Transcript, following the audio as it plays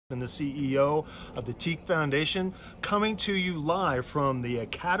And the CEO of the TKE Foundation, coming to you live from the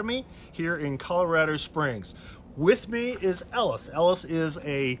Academy here in Colorado Springs. With me is Ellis. Ellis is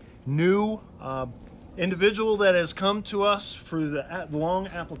a new individual that has come to us through the long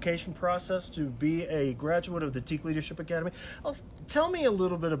application process to be a graduate of the TKE Leadership Academy. Ellis, tell me a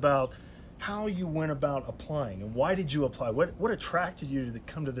little bit about how you went about applying and why did you apply? What attracted you to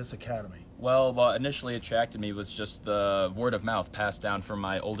come to this academy? Well, what initially attracted me was just the word of mouth passed down from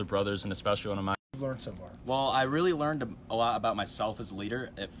my older brothers, and especially one of my... You've learned so far? Well, I really learned a lot about myself as a leader.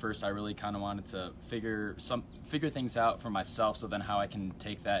 At first, I really kind of wanted to figure things out for myself, so then how I can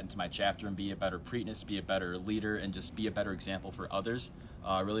take that into my chapter and be a better pretenist, be a better leader, and just be a better example for others.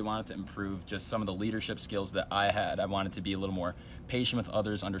 I really wanted to improve just some of the leadership skills that I had. I wanted to be a little more patient with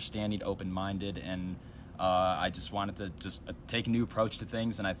others, understanding, open-minded, and I just wanted to take a new approach to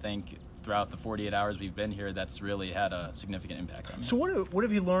things, and I think throughout the 48 hours we've been here, that's really had a significant impact on me. So what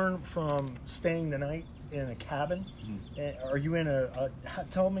have you learned from staying the night in a cabin? Mm-hmm. Are you in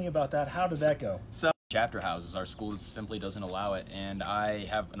tell me about that. How did that go? So chapter houses, our school simply doesn't allow it, and I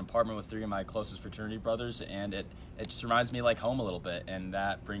have an apartment with 3 of my closest fraternity brothers, and it just reminds me like home a little bit, and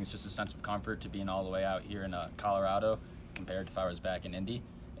that brings just a sense of comfort to being all the way out here in Colorado compared to if I was back in Indy.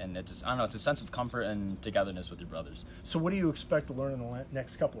 And it just, I don't know, it's a sense of comfort and togetherness with your brothers. So what do you expect to learn in the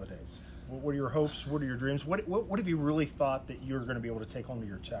next couple of days? What are your hopes? What are your dreams? What have you really thought that you're going to be able to take home to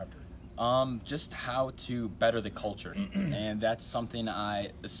your chapter? Just how to better the culture. And that's something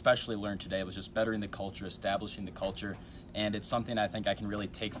I especially learned today, was just bettering the culture, establishing the culture. And it's something I think I can really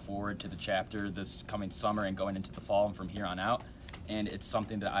take forward to the chapter this coming summer and going into the fall and from here on out. And it's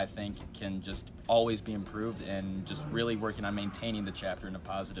something that I think can just always be improved, and just really working on maintaining the chapter in a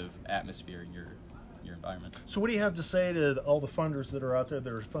positive atmosphere in your environment. So what do you have to say to all the funders that are out there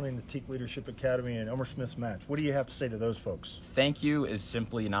that are funding the TKE Leadership Academy and Elmer Smith's match? What do you have to say to those folks? Thank you is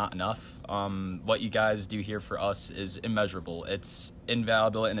simply not enough. What you guys do here for us is immeasurable. It's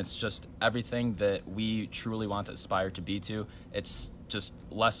invaluable, and it's just everything that we truly want to aspire to be to. It's just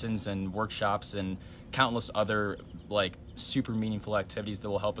lessons and workshops and countless other super meaningful activities that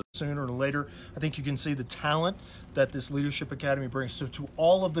will help us. Sooner or later, I think you can see the talent that this Leadership Academy brings. So to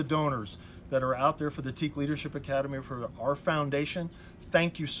all of the donors that are out there for the TKE Leadership Academy, for our foundation,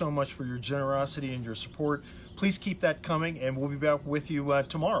 thank you so much for your generosity and your support. Please keep that coming, and we'll be back with you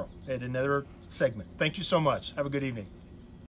tomorrow at another segment. Thank you so much. Have a good evening.